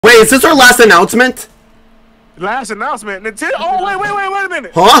Wait, is this our last announcement? Last announcement? Nintendo? Oh, wait a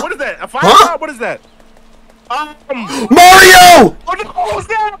minute. Huh? What is that? A fire card? What is that? Mario! Oh, no, what was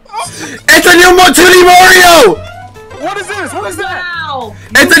that? Oh. It's a new 2D Mario! What is this? What is that? Wow.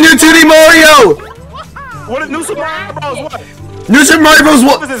 It's a new 2D Mario! What is New Super Mario Bros. What? New Super Mario Bros.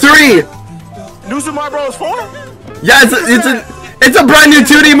 3! New Super Mario Bros. 4? Yeah, it's a brand new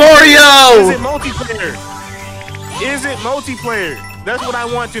 2D Mario! Is it multiplayer? Is it multiplayer? That's what I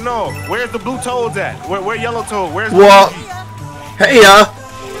want to know. Where's the blue toads at? Where yellow toad? Where's well, hey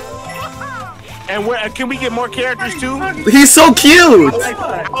and where can we get more characters too? He's so cute.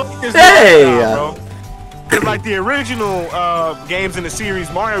 Hey. Cause like the original games in the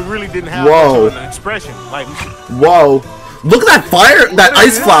series, Mario really didn't have much of an expression. Like, whoa, look at that fire, that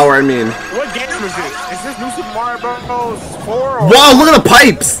ice flower. I mean, what game is this? Is this New Super Mario Bros. 4? Or wow, look at the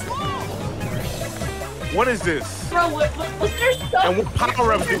pipes. What is this? Bro, what's there stuff? And what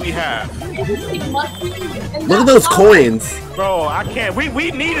power-ups do we have? Look at those coins. Bro, I can't. We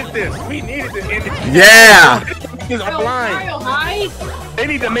needed this. We needed this. Yeah. This online. They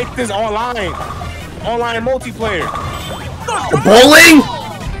need to make this online. Online multiplayer. Bowling?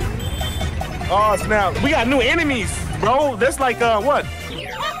 Oh snap! We got new enemies, bro. That's like what?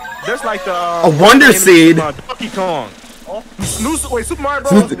 That's like the a Wonder Seed. Donkey Kong. Wait, Super Mario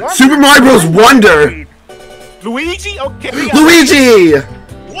Bros. Super Mario Bros. Wonder. Luigi? Okay. Luigi!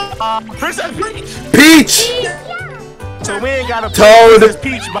 Princess Peach! Peach! So we ain't got a Toad!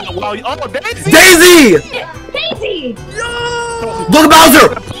 Peach, but oh, Daisy! Daisy! Daisy! Look at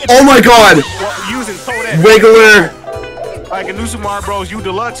Bowser! Oh my god! Using Toadette. Wiggler! Like in New Super Mario Bros. U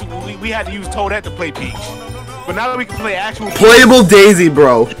Deluxe, we had to use Toadette to play Peach. But now that we can play actual playable Daisy,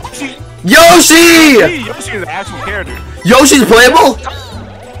 bro. Yoshi! Yoshi is an actual character. Yoshi's playable?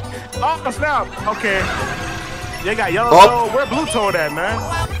 Oh, snap. Okay. They got yellow toad. Where blue toad at, man?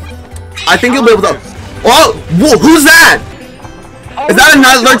 I think he'll be able to. Oh, whoa, who's that? Is that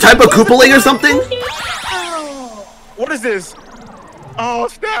another type of Koopaling or something? What is this? Oh,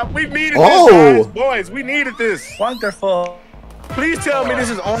 snap. We needed this, guys. Boys, we needed this. Wonderful. Please tell me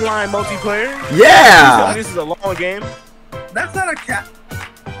this is online multiplayer. Yeah. Please tell me this is a long game. That's not a cat.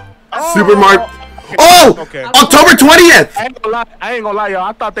 Oh. Super Mario. Oh! Okay. October 20th! I ain't gonna lie, y'all.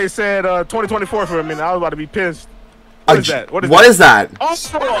 I thought they said 2024 for a minute. I was about to be pissed. What is that? What is that? Oh,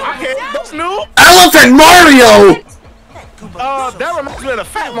 okay. That's new. Elephant Mario! That reminds me of the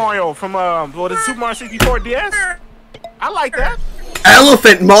Fat Mario from what is Super Mario 64 DS? I like that.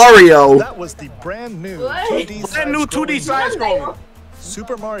 Elephant Mario! That was the brand new 2D side-scrolling.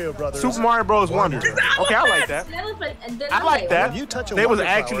 Super Mario Brothers. Super Mario Bros. Wonder. Okay, I like that. I like that. They was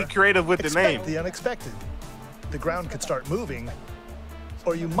actually creative with the name. The unexpected. The ground could start moving,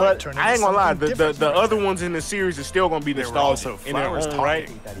 or you might turn into I ain't gonna lie. something The other ones in the series are still gonna be nostalgic in their own right.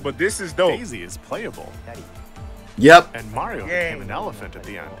 But this is dope. Daisy is playable. Yep. And Mario became an elephant at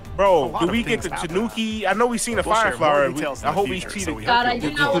the end. Bro, do we get the Tanuki? I know we've seen a fire flower. I hope we see the. God, I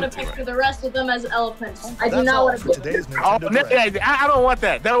do not want to picture the rest of them as elephants. I do not want to picture. I don't want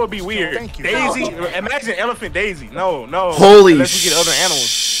that. That would be weird. Daisy, imagine Elephant Daisy. No. Holy unless we get other animals.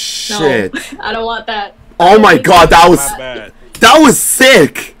 Shit. No, I don't want that. Oh my god, that was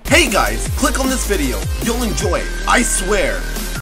sick. Hey guys, click on this video. You'll enjoy it. I swear.